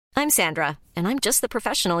I'm Sandra, and I'm just the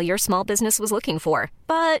professional your small business was looking for.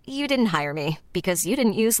 But you didn't hire me because you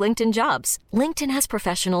didn't use LinkedIn Jobs. LinkedIn has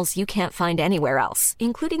professionals you can't find anywhere else,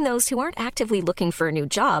 including those who aren't actively looking for a new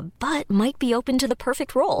job, but might be open to the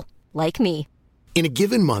perfect role, like me. In a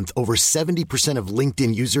given month, over 70% of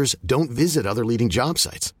LinkedIn users don't visit other leading job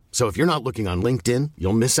sites. So if you're not looking on LinkedIn,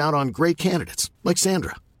 you'll miss out on great candidates like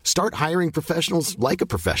Sandra. Start hiring professionals like a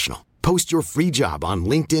professional. Post your free job on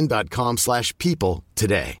linkedin.com/people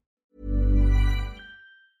today.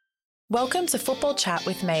 Welcome to Football Chat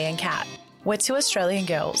with May and Kat. We're two Australian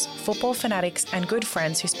girls, football fanatics and good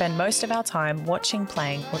friends who spend most of our time watching,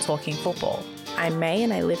 playing or talking football. I'm May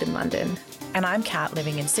and I live in London. And I'm Kat,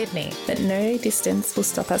 living in Sydney. But no distance will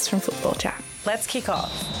stop us from Football Chat. Let's kick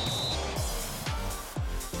off.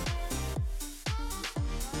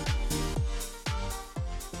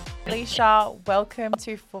 Alicia, welcome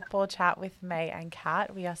to Football Chat with May and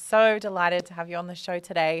Kat. We are so delighted to have you on the show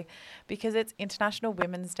today because it's International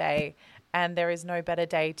Women's Day and there is no better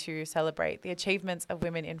day to celebrate the achievements of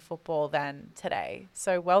women in football than today.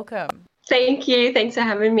 So welcome. Thank you. Thanks for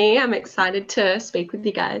having me. I'm excited to speak with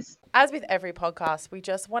you guys. As with every podcast, we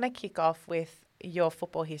just want to kick off with your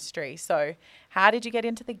football history. So how did you get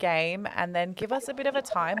into the game? And then give us a bit of a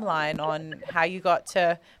timeline on how you got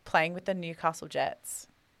to playing with the Newcastle Jets.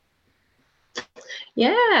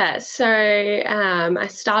 Yeah, so I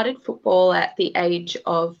started football at the age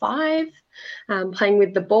of 5, playing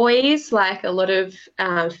with the boys, like a lot of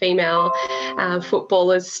female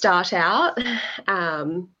footballers start out,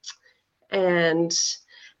 and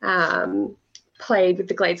played with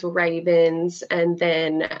the Gladesville Ravens, and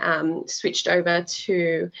then switched over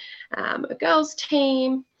to a girls'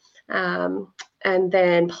 team, and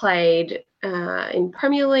then played in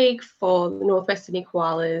Premier League for the North West Sydney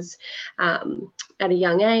Koalas at a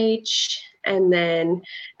young age. And then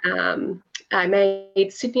I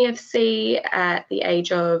made Sydney FC at the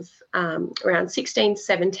age of around 16,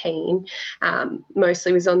 17.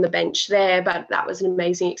 Mostly was on the bench there, but that was an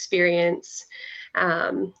amazing experience.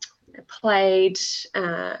 I played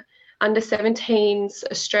under 17s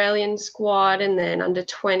Australian squad and then under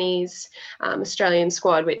 20s Australian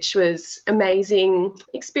squad, which was amazing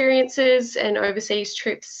experiences and overseas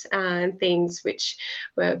trips and things which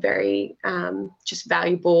were very just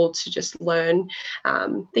valuable to just learn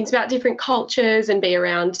things about different cultures and be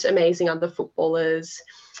around amazing other footballers.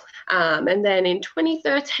 And then in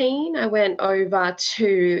 2013, I went over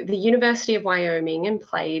to the University of Wyoming and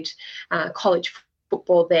played college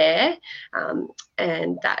football there,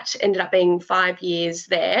 and that ended up being 5 years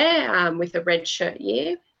there with a redshirt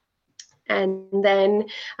year. And then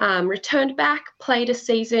returned back, played a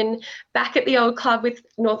season back at the old club with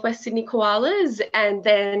Northwest Sydney Koalas, and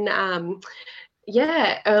then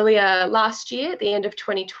earlier last year, at the end of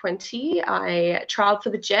 2020, I trialled for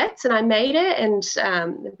the Jets and I made it, and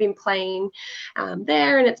I've been playing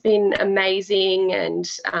there, and it's been amazing, and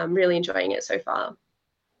really enjoying it so far.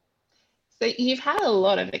 So you've had a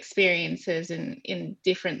lot of experiences in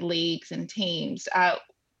different leagues and teams.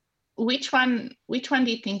 Which one do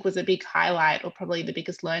you think was a big highlight or probably the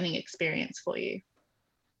biggest learning experience for you?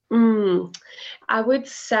 I would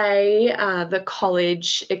say the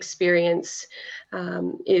college experience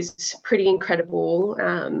is pretty incredible.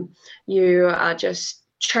 You are just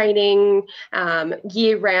training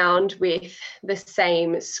year round with the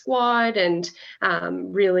same squad, and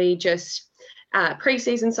really just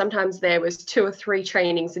pre-season, sometimes there was 2 or 3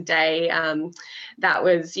 trainings a day. That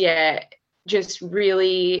was, just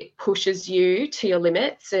really pushes you to your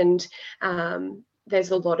limits, and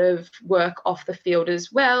there's a lot of work off the field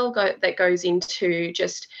as well that goes into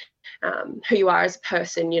just who you are as a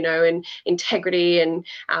person, and integrity and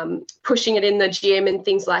pushing it in the gym and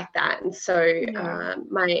things like that. And so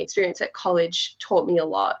my experience at college taught me a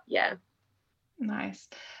lot. Yeah. Nice.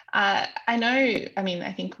 I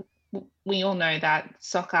think we all know that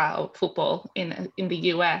soccer or football in the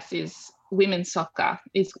US women's soccer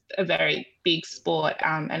is a very big sport,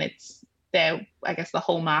 and it's the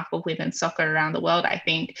hallmark of women's soccer around the world, I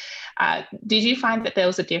think. Did you find that there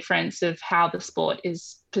was a difference of how the sport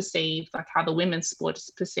is perceived, like how the women's sport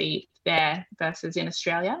is perceived there versus in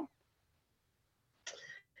Australia?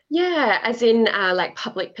 Yeah, as in like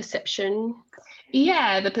public perception.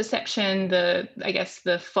 Yeah, the perception, the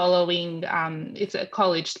following, it's a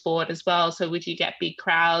college sport as well. So would you get big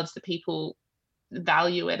crowds? Do people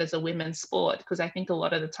value it as a women's sport? Because I think a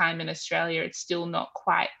lot of the time in Australia, it's still not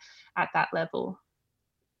quite at that level.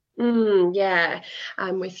 Yeah,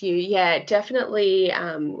 I'm with you. Yeah, it definitely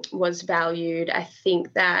was valued. I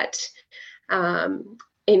think that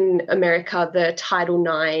in America, the Title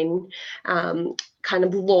IX kind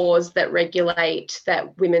of laws that regulate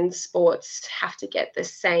that women's sports have to get the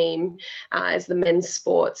same as the men's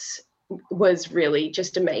sports was really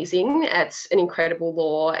just amazing. It's an incredible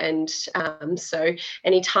law. And so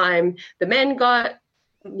anytime the men got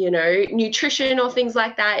nutrition or things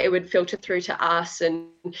like that, it would filter through to us, and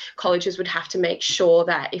colleges would have to make sure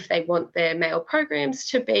that if they want their male programs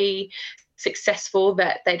to be successful,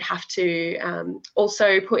 that they'd have to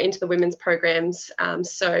also put into the women's programs.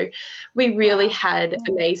 So we really had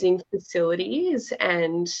amazing facilities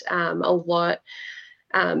and a lot,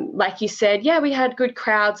 like you said, we had good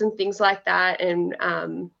crowds and things like that. And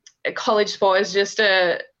college sport is just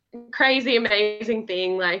a crazy, amazing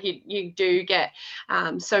thing. Like you do get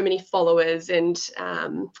so many followers, and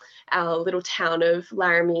our little town of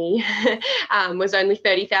Laramie was only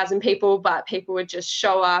 30,000 people, but people would just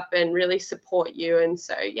show up and really support you. And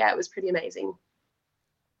so, it was pretty amazing.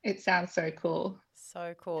 It sounds so cool.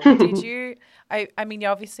 So cool. Did you, I mean,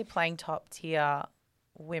 you're obviously playing top tier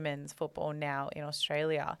women's football now in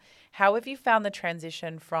Australia. How have you found the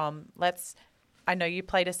transition from, I know you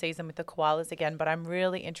played a season with the Koalas again, but I'm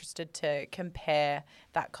really interested to compare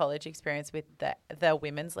that college experience with the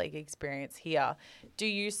women's league experience here. Do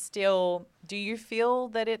you feel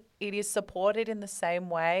that it is supported in the same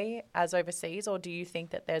way as overseas, or do you think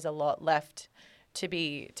that there's a lot left to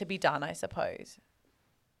be done, I suppose?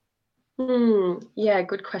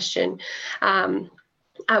 Good question.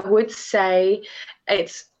 I would say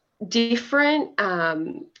it's different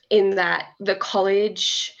in that the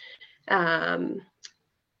college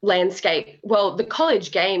landscape, the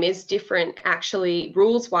college game is different actually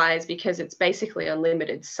rules wise, because it's basically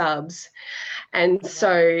unlimited subs. And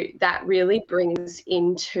so that really brings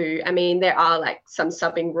into, there are like some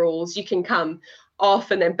subbing rules. You can come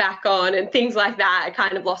off and then back on and things like that. I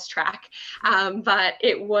kind of lost track. But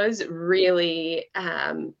it was really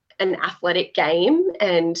an athletic game,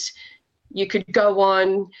 and you could go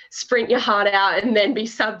on, sprint your heart out, and then be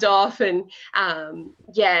subbed off. And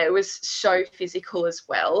it was so physical as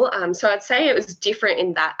well. So I'd say it was different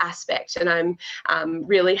in that aspect. And I'm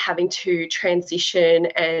really having to transition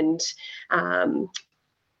and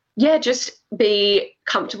just be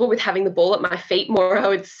comfortable with having the ball at my feet more, I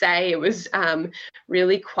would say. It was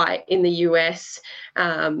really quite in the US.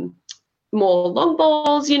 More long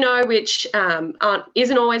balls, which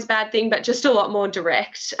isn't always a bad thing, but just a lot more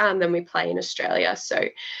direct than we play in Australia. So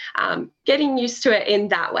getting used to it in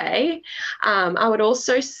that way. I would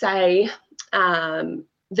also say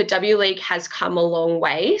the W League has come a long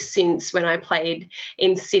way since when I played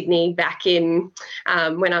in Sydney back in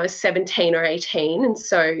when I was 17 or 18. And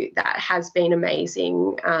so that has been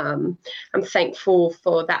amazing. I'm thankful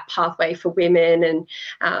for that pathway for women,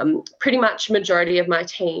 and pretty much majority of my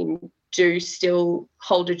team do still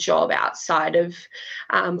hold a job outside of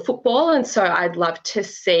football. And so I'd love to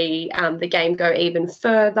see the game go even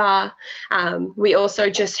further. We also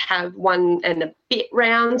just have 1 and a bit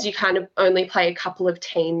rounds. You kind of only play a couple of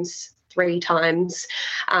teams 3 times.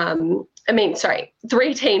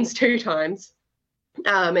 3 teams 2 times.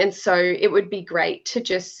 And so it would be great to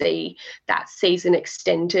just see that season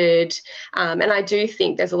extended. And I do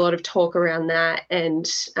think there's a lot of talk around that, and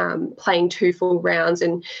playing 2 full rounds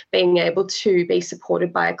and being able to be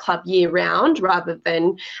supported by a club year round, rather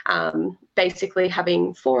than basically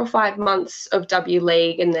having 4 or 5 months of W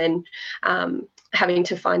League and then having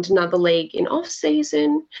to find another league in off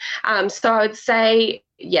season. So I would say,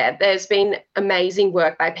 there's been amazing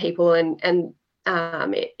work by people, and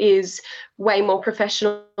it is way more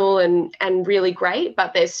professional and really great,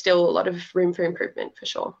 but there's still a lot of room for improvement for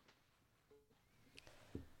sure.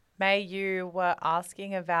 May, you were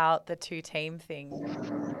asking about the 2-team thing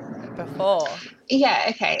before. Yeah,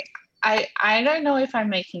 okay. I don't know if I'm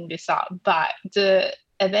making this up, but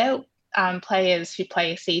are there players who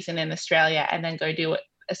play a season in Australia and then go do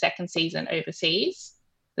a second season overseas?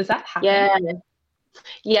 Does that happen?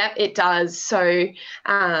 Yeah, it does. So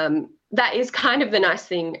that is kind of the nice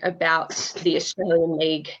thing about the Australian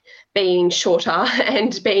League being shorter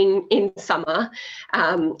and being in summer.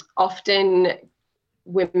 Often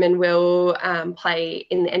women will play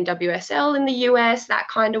in the NWSL in the US. That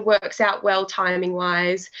kind of works out well timing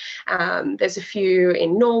wise. There's a few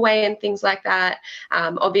in Norway and things like that.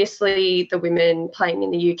 Obviously the women playing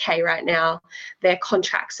in the UK right now, their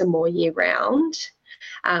contracts are more year round.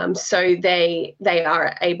 So they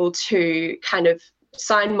are able to kind of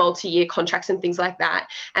sign multi-year contracts and things like that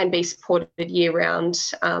and be supported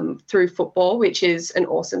year-round through football, which is an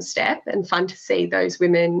awesome step and fun to see those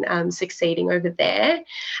women succeeding over there.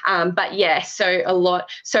 But yeah, so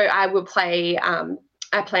I will play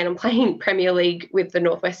I plan on playing Premier League with the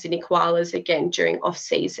Northwest Sydney Koalas again during off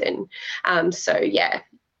season. So yeah.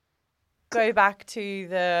 Go back to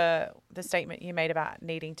the statement you made about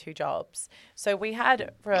needing two jobs. So we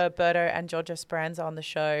had Roberto and Georgia Speranza on the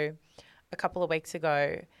show a couple of weeks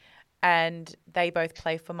ago, and they both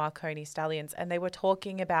play for Marconi Stallions, and they were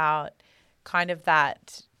talking about kind of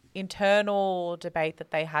that internal debate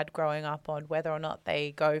that they had growing up on whether or not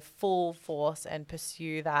they go full force and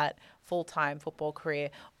pursue that full-time football career,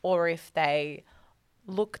 or if they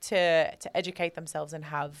look to educate themselves and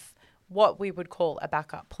have what we would call a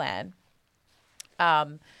backup plan.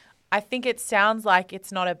 I think it sounds like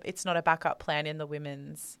it's not a backup plan in the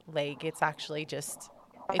women's league. It's actually just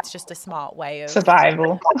a smart way of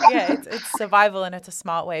survival. Yeah, it's survival, and it's a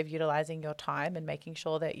smart way of utilizing your time and making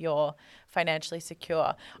sure that you're financially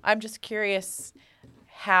secure. I'm just curious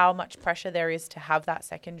how much pressure there is to have that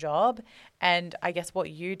second job, and I guess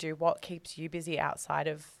what you do, what keeps you busy outside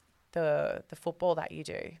of the football that you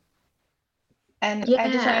do. And I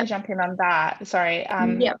just want to jump in on that. Sorry.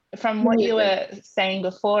 From what you were saying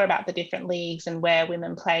before about the different leagues and where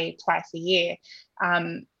women play twice a year,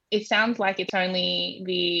 it sounds like it's only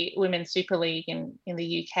the Women's Super League in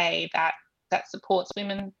the UK that supports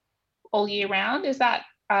women all year round. Is that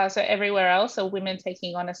so everywhere else are women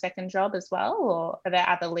taking on a second job as well, or are there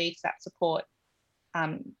other leagues that support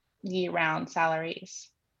year-round salaries?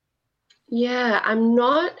 Yeah, I'm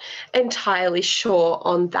not entirely sure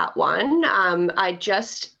on that one.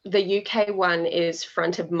 The UK one is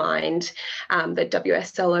front of mind, the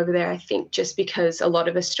WSL over there, I think, just because a lot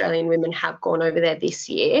of Australian women have gone over there this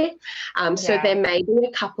year. So there may be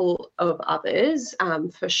a couple of others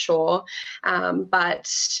for sure. But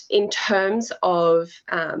in terms of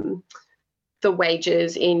the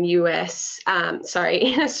wages in in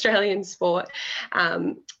Australian sport,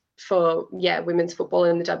 for women's football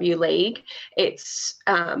in the W League, it's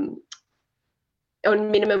on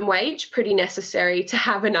minimum wage, pretty necessary to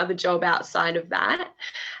have another job outside of that.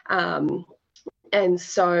 And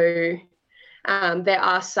so there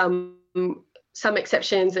are some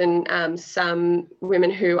exceptions, and some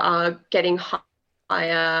women who are getting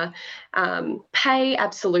higher pay,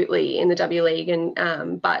 absolutely, in the W League.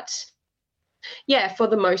 And but yeah, for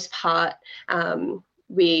the most part,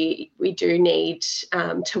 we do need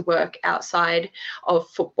to work outside of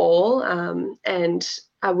football, and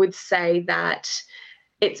I would say that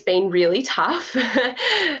it's been really tough.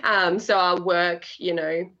 So I'll work,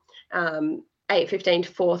 8:15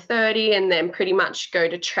 to 4:30, and then pretty much go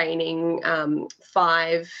to training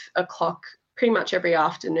 5 o'clock pretty much every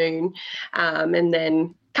afternoon, and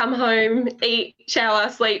then come home, eat, shower,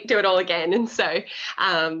 sleep, do it all again. And so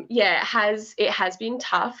it has been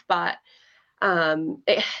tough, but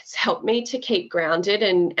it has helped me to keep grounded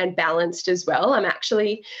and balanced as well. I'm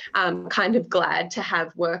actually kind of glad to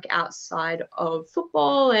have work outside of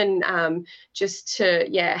football, and just to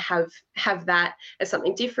have that as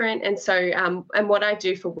something different. And so and what I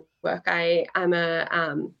do for work, I'm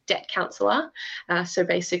a debt counsellor. So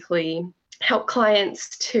basically help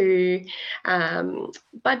clients to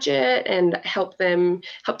budget and help to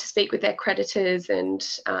speak with their creditors, and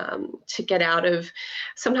to get out of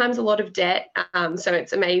sometimes a lot of debt. So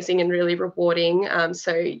it's amazing and really rewarding.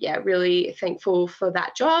 So yeah, really thankful for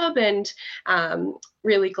that job, and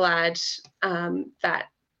really glad that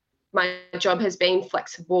my job has been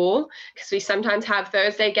flexible, because we sometimes have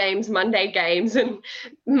Thursday games, Monday games, and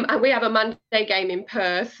we have a Monday game in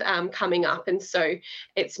Perth coming up, and so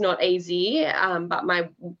it's not easy, but my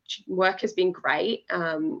work has been great,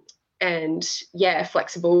 and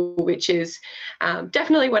flexible, which is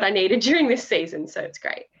definitely what I needed during this season, so it's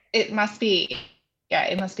great. It must be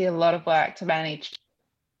a lot of work to manage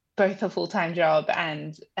both a full-time job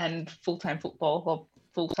and full-time football, or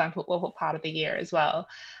full-time football for part of the year as well.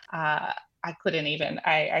 I couldn't even,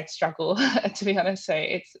 I struggle to be honest. So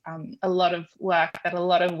it's a lot of work that a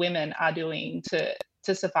lot of women are doing to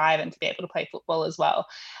survive and to be able to play football as well.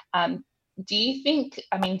 Do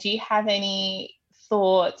you have any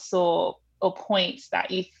thoughts or points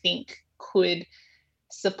that you think could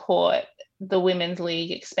support the Women's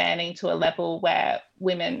League expanding to a level where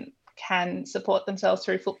women can support themselves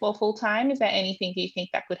through football full time? Is there anything you think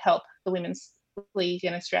that could help the Women's League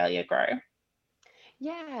in Australia grow?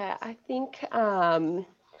 Yeah, I think,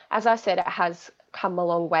 as I said, it has come a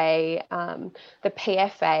long way. The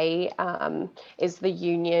PFA is the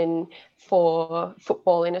union for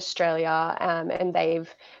football in Australia, and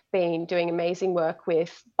they've been doing amazing work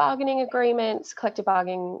with bargaining agreements, collective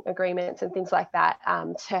bargaining agreements, and things like that,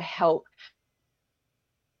 to help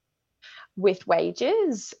with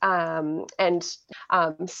wages. So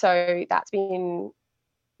that's been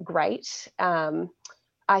great.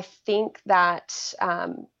 I think that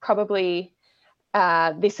probably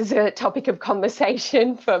this is a topic of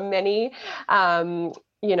conversation for many,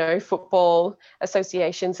 football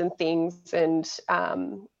associations and things, and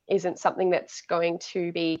isn't something that's going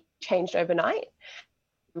to be changed overnight.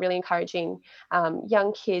 Really encouraging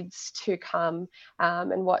young kids to come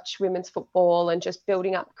and watch women's football, and just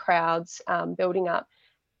building up crowds, building up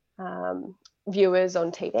viewers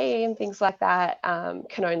on TV and things like that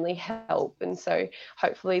can only help. And so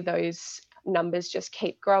hopefully those numbers just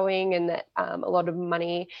keep growing, and that a lot of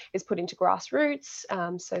money is put into grassroots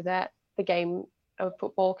so that the game of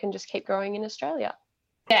football can just keep growing in Australia.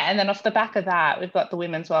 Yeah, and then off the back of that, we've got the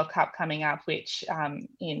Women's World Cup coming up, which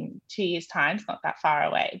in 2 years' time, it's not that far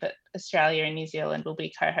away, but Australia and New Zealand will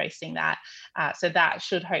be co-hosting that. So that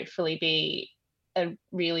should hopefully be a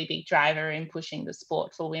really big driver in pushing the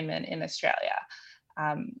sport for women in Australia.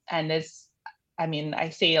 And I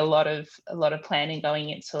see a lot of planning going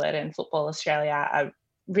into it, and Football Australia are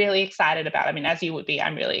really excited about it. I mean, as you would be,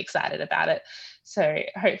 I'm really excited about it. So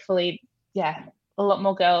hopefully, a lot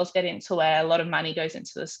more girls get into it, a lot of money goes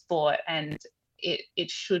into the sport, and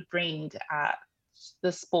it should bring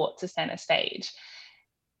the sport to centre stage.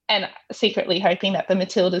 And secretly hoping that the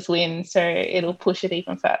Matildas win, so it'll push it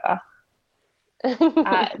even further.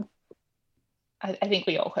 I think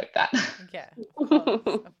we all hope that. Yeah,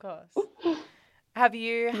 of course. Have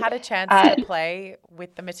you had a chance to play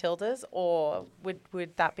with the Matildas, or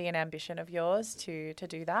would that be an ambition of yours to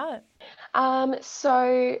do that?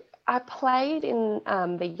 So I played in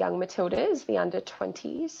the young Matildas, the under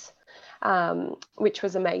 20s, which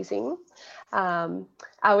was amazing.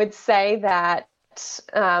 I would say that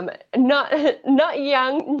not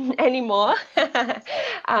young anymore,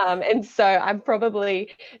 and so I'm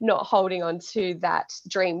probably not holding on to that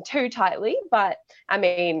dream too tightly, but I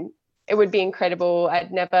mean, it would be incredible.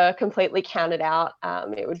 I'd never completely count it out.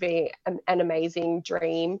 It would be an amazing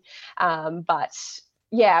dream, but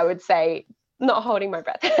yeah, I would say not holding my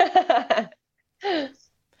breath.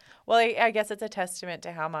 Well, I guess it's a testament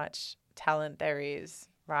to how much talent there is,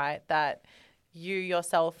 right? That you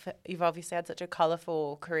yourself, you've obviously had such a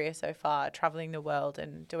colourful career so far, travelling the world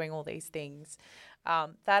and doing all these things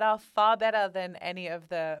that are far better than any of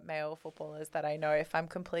the male footballers that I know, if I'm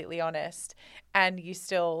completely honest. And you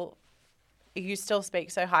still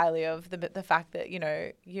speak so highly of the fact that,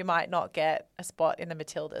 you might not get a spot in the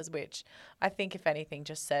Matildas, which I think, if anything,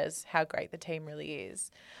 just says how great the team really is.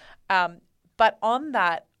 But on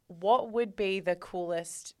that, what would be the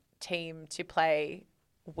coolest team to play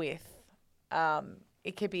with?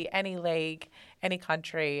 It could be any league, any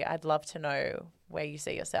country. I'd love to know where you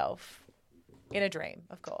see yourself in a dream,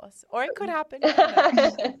 of course, or it could happen.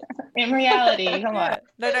 In reality, come on.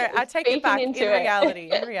 No, I take it back. In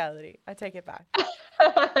reality, I take it back.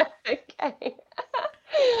 Okay.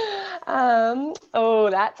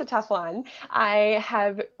 That's a tough one. I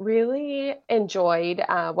have really enjoyed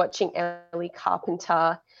watching Ellie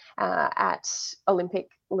Carpenter at Olympique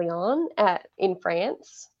Lyon in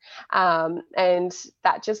France. And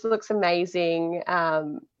that just looks amazing.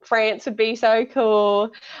 France would be so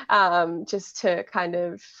cool, just to kind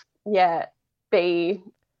of, be,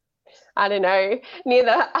 I don't know, near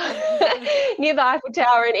the Eiffel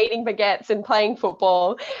Tower and eating baguettes and playing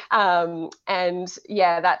football.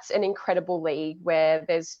 That's an incredible league where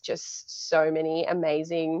there's just so many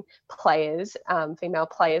amazing players, female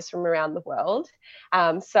players from around the world.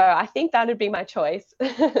 So I think that would be my choice.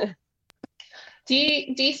 Do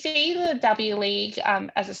you see the W League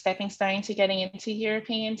as a stepping stone to getting into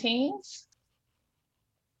European teams?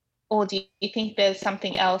 Or do you think there's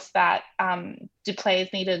something else that do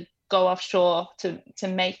players need to go offshore to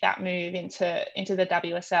make that move into the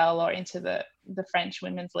WSL or into the French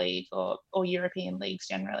Women's League or European leagues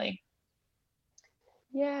generally?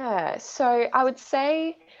 Yeah, so I would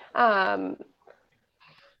say,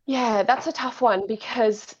 that's a tough one,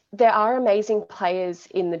 because there are amazing players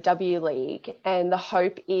in the W League, and the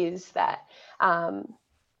hope is that, I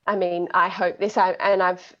hope this, and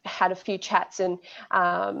I've had a few chats, and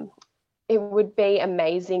it would be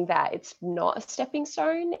amazing that it's not a stepping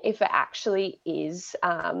stone if it actually is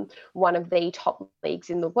one of the top leagues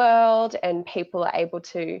in the world, and people are able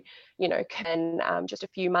to, can just a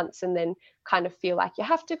few months and then kind of feel like you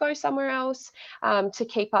have to go somewhere else to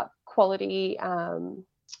keep up quality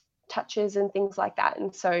touches and things like that.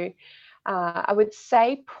 And so I would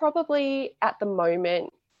say probably at the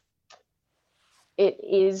moment it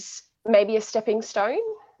is maybe a stepping stone,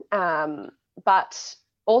 but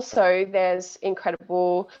also, there's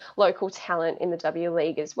incredible local talent in the W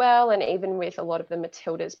League as well. And even with a lot of the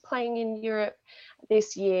Matildas playing in Europe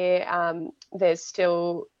this year, there's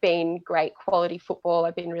still been great quality football.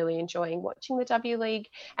 I've been really enjoying watching the W League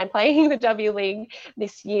and playing the W League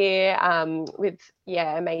this year with,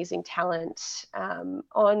 amazing talent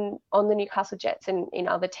on the Newcastle Jets and in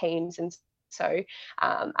other teams. And so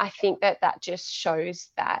I think that just shows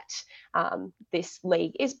that this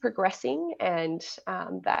league is progressing, and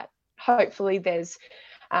that hopefully there's,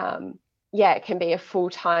 it can be a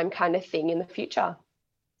full-time kind of thing in the future.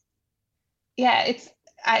 Yeah,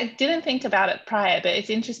 I didn't think about it prior, but it's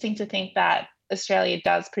interesting to think that Australia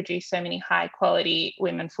does produce so many high quality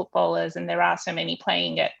women footballers, and there are so many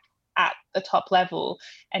playing it at the top level,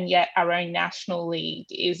 and yet our own national league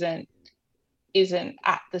isn't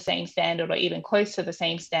at the same standard or even close to the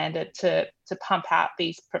same standard to pump out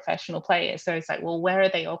these professional players. So it's like, well, where are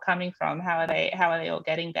they all coming from? How are they all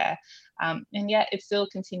getting there? And yet it still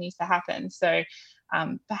continues to happen. So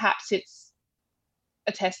perhaps it's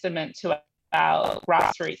a testament to our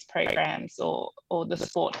grassroots programs or the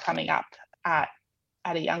sport coming up at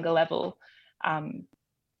a younger level.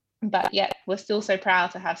 But yeah, we're still so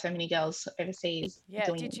proud to have so many girls overseas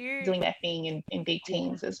doing their thing in big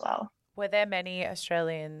teams as well. Were there many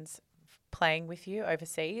Australians playing with you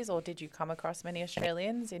overseas, or did you come across many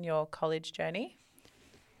Australians in your college journey?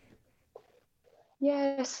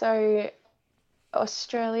 Yeah, so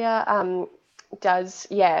Australia does,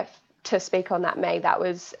 to speak on that, May, that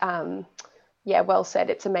was, well said.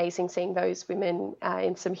 It's amazing seeing those women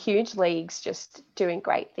in some huge leagues just doing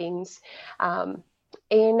great things.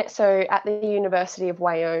 So at the University of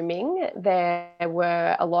Wyoming, there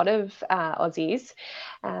were a lot of Aussies,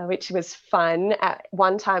 which was fun. At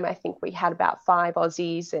one time, I think we had about 5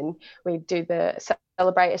 Aussies, and we'd do the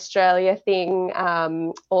Celebrate Australia thing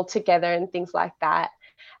all together and things like that.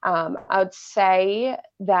 I would say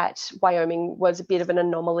that Wyoming was a bit of an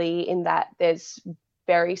anomaly in that there's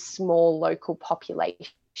very small local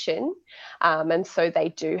population, and so they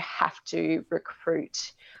do have to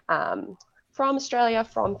recruit from Australia,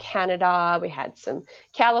 from Canada. We had some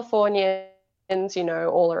Californians,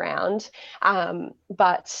 all around.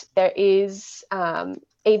 But there is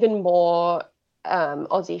even more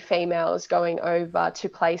Aussie females going over to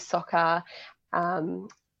play soccer.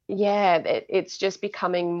 It's just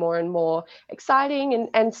becoming more and more exciting,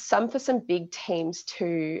 and for some big teams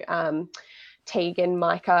too. Tegan,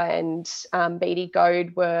 Micah and Beattie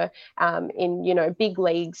Goad were in, big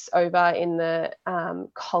leagues over in the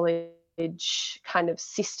college kind of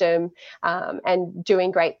system, and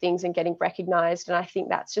doing great things and getting recognised. And I think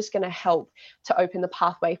that's just going to help to open the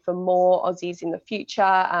pathway for more Aussies in the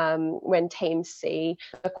future when teams see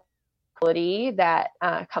the quality that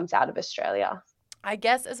comes out of Australia. I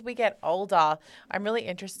guess as we get older, I'm really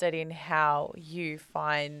interested in how you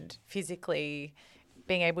find physically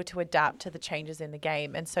being able to adapt to the changes in the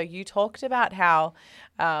game. And so you talked about how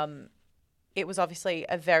it was obviously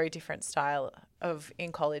a very different style of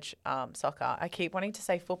in college soccer. I keep wanting to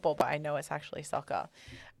say football, but I know it's actually soccer.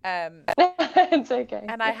 It's okay.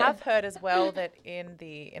 And I have heard as well that in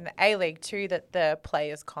the A-League too, that the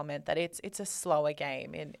players comment that it's a slower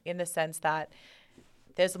game in the sense that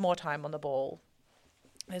there's more time on the ball.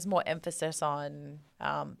 There's more emphasis on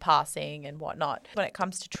passing and whatnot. When it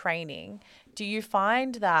comes to training, do you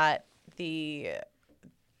find that the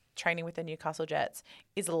training with the Newcastle Jets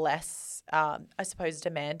is less, I suppose,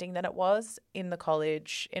 demanding than it was in the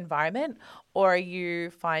college environment? Or are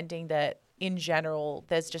you finding that in general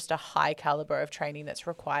there's just a high caliber of training that's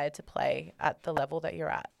required to play at the level that you're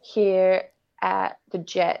at? Here at the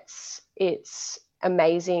Jets, it's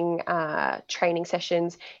amazing training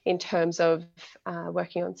sessions in terms of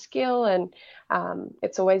working on skill, and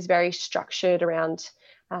it's always very structured around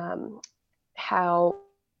how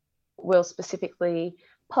we'll specifically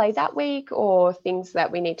play that week, or things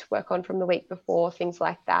that we need to work on from the week before, things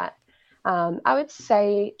like that. I would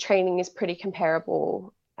say training is pretty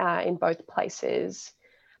comparable in both places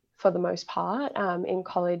for the most part, in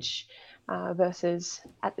college versus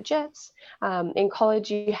at the Jets. In college,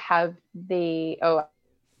 you have the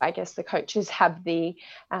coaches have the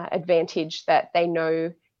advantage that they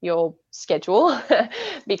know your schedule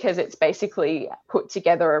because it's basically put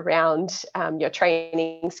together around your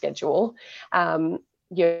training schedule.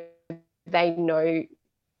 They know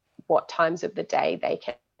what times of the day they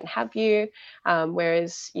can have you,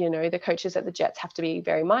 whereas the coaches at the Jets have to be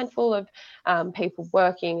very mindful of people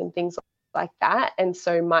working and things like that, and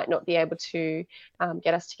so might not be able to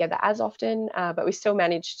get us together as often, but we still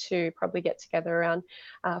manage to probably get together around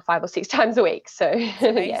 5 or 6 times a week. So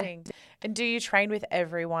amazing. Yeah. And do you train with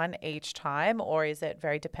everyone each time, or is it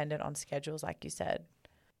very dependent on schedules, like you said?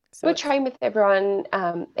 So we'll train with everyone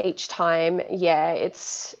each time. Yeah,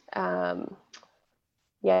 it's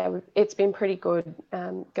it's been pretty good,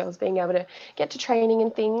 girls being able to get to training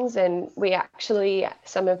and things. And we actually,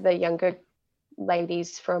 some of the younger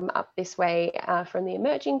ladies from up this way, from the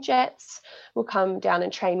emerging Jets, will come down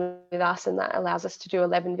and train with us, and that allows us to do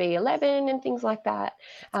 11v11 and things like that,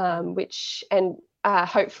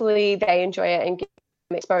 hopefully they enjoy it and get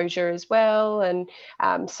exposure as well. And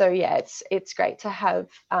it's great to have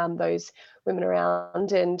those women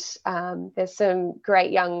around, and there's some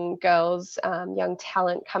great young girls, young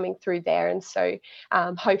talent coming through there, and so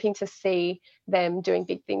hoping to see them doing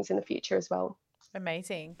big things in the future as well.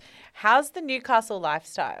 Amazing. How's the Newcastle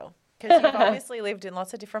lifestyle? Because you've obviously lived in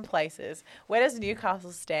lots of different places. Where does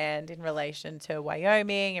Newcastle stand in relation to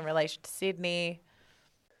Wyoming, in relation to Sydney?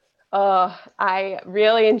 Oh, I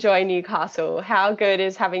really enjoy Newcastle. How good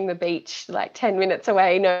is having the beach like 10 minutes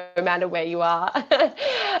away, no matter where you are?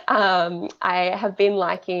 I have been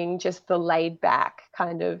liking just the laid back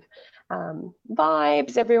kind of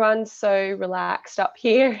vibes. Everyone's so relaxed up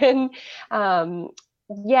here. And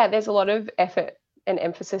there's a lot of effort and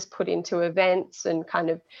emphasis put into events and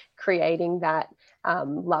kind of creating that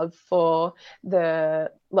love for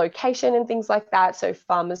the location and things like that, so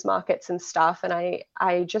farmers markets and stuff, and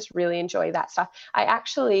I just really enjoy that stuff. I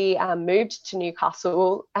actually moved to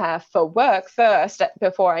Newcastle for work first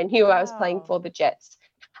before I knew I was playing for the Jets,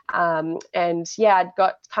 I'd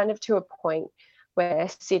got kind of to a point where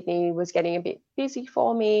Sydney was getting a bit busy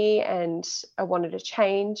for me and I wanted a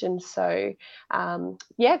change, and so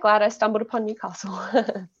glad I stumbled upon Newcastle.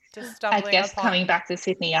 Coming back to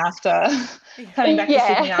Sydney after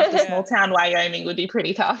small town Wyoming would be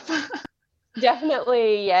pretty tough.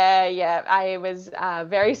 Definitely, yeah. I was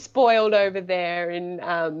very spoiled over there, and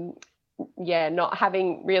not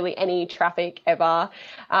having really any traffic ever,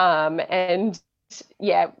 Wyoming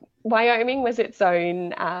was its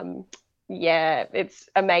own. It's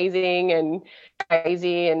amazing and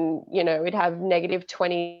crazy, and we'd have negative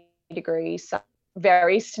 20 degrees,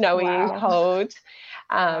 very snowy and cold.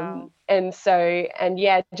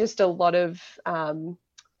 Just a lot of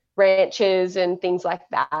ranches and things like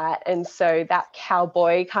that, and so that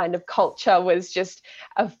cowboy kind of culture was just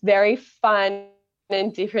a very fun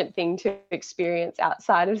and different thing to experience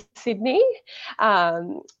outside of Sydney.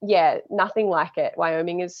 Nothing like it.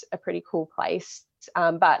 Wyoming is a pretty cool place.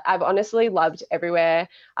 But I've honestly loved everywhere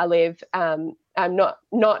I live. I'm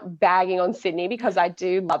not bagging on Sydney because I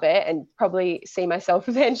do love it and probably see myself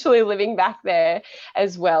eventually living back there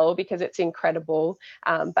as well because it's incredible.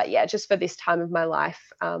 Just for this time of my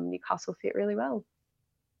life, Newcastle fit really well.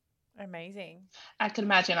 Amazing. I could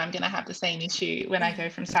imagine I'm going to have the same issue when I go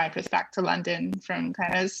from Cyprus back to London, from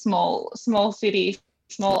kind of small city,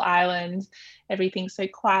 small island, everything's so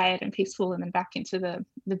quiet and peaceful, and then back into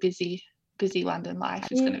the busy London life.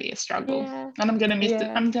 It's going to be a struggle, and I'm going to miss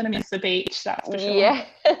I'm going to miss the beach, that's for sure.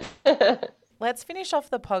 Let's finish off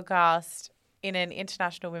the podcast in an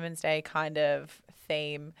International Women's Day kind of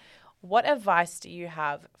theme. What advice do you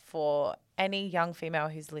have for any young female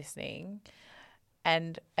who's listening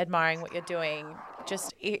and admiring what you're doing,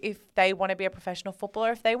 just if they want to be a professional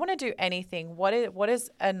footballer, if they want to do anything, what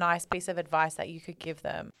is a nice piece of advice that you could give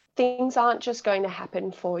them? Things aren't just going to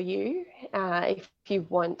happen for you. If you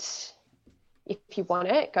want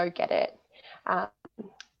it, go get it.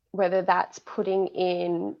 Whether that's putting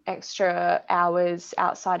in extra hours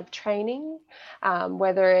outside of training,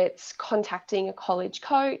 whether it's contacting a college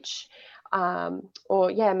coach, or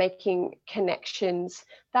making connections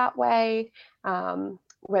that way,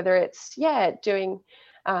 whether it's doing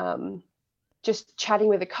just chatting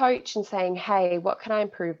with a coach and saying, hey, what can I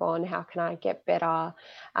improve on? How can I get better?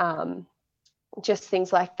 Just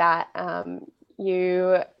things like that.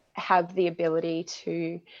 You have the ability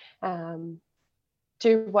to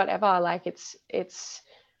do whatever. Like it's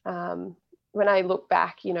when I look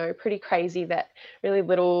back, pretty crazy that really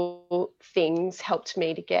little things helped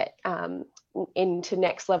me to get into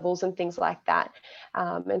next levels and things like that.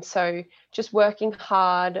 And so just working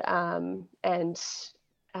hard, you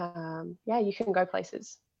can go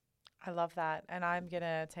places. I love that. And I'm going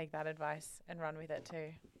to take that advice and run with it too.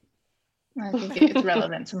 I think it's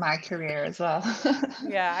relevant to my career as well.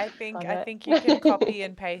 I think you can copy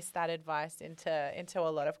and paste that advice into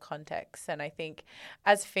a lot of contexts. And I think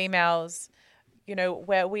as females,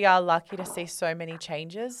 where we are lucky to see so many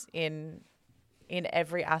changes in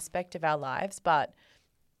every aspect of our lives, but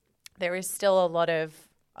there is still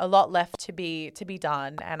a lot left to be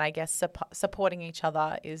done, and I guess supporting each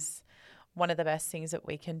other is one of the best things that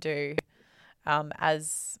we can do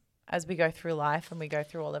as we go through life and we go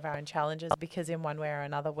through all of our own challenges, because in one way or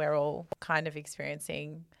another we're all kind of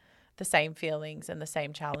experiencing the same feelings and the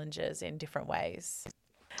same challenges in different ways.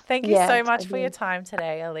 Thank you so much for your time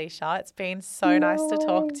today, Alicia. It's been so nice to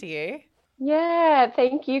talk to you. Yeah,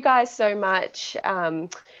 thank you guys so much.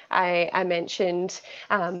 I mentioned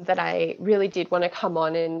that I really did want to come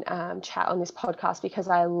on and chat on this podcast because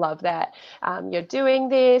I love that you're doing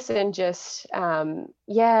this and just,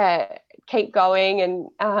 keep going. And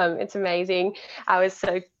it's amazing. I was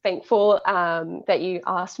so thankful that you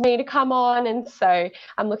asked me to come on. And so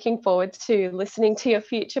I'm looking forward to listening to your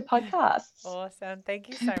future podcasts. Awesome. Thank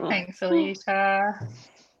you so much. Thanks, Alicia.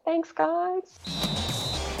 Thanks, guys.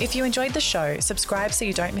 If you enjoyed the show, subscribe so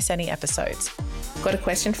you don't miss any episodes. Got a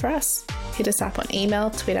question for us? Hit us up on email,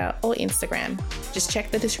 Twitter, or Instagram. Just check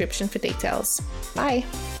the description for details. Bye.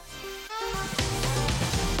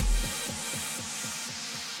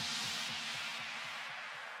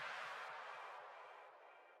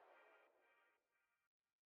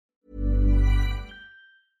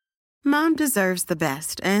 Mom deserves the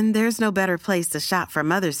best, and there's no better place to shop for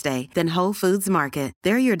Mother's Day than Whole Foods Market.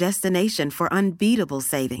 They're your destination for unbeatable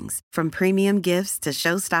savings, from premium gifts to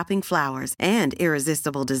show-stopping flowers and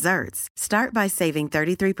irresistible desserts. Start by saving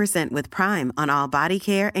 33% with Prime on all body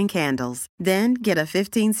care and candles. Then get a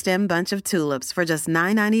 15-stem bunch of tulips for just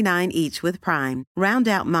 $9.99 each with Prime. Round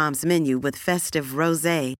out Mom's menu with festive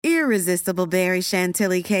rosé, irresistible berry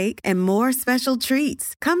chantilly cake, and more special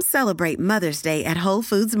treats. Come celebrate Mother's Day at Whole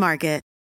Foods Market.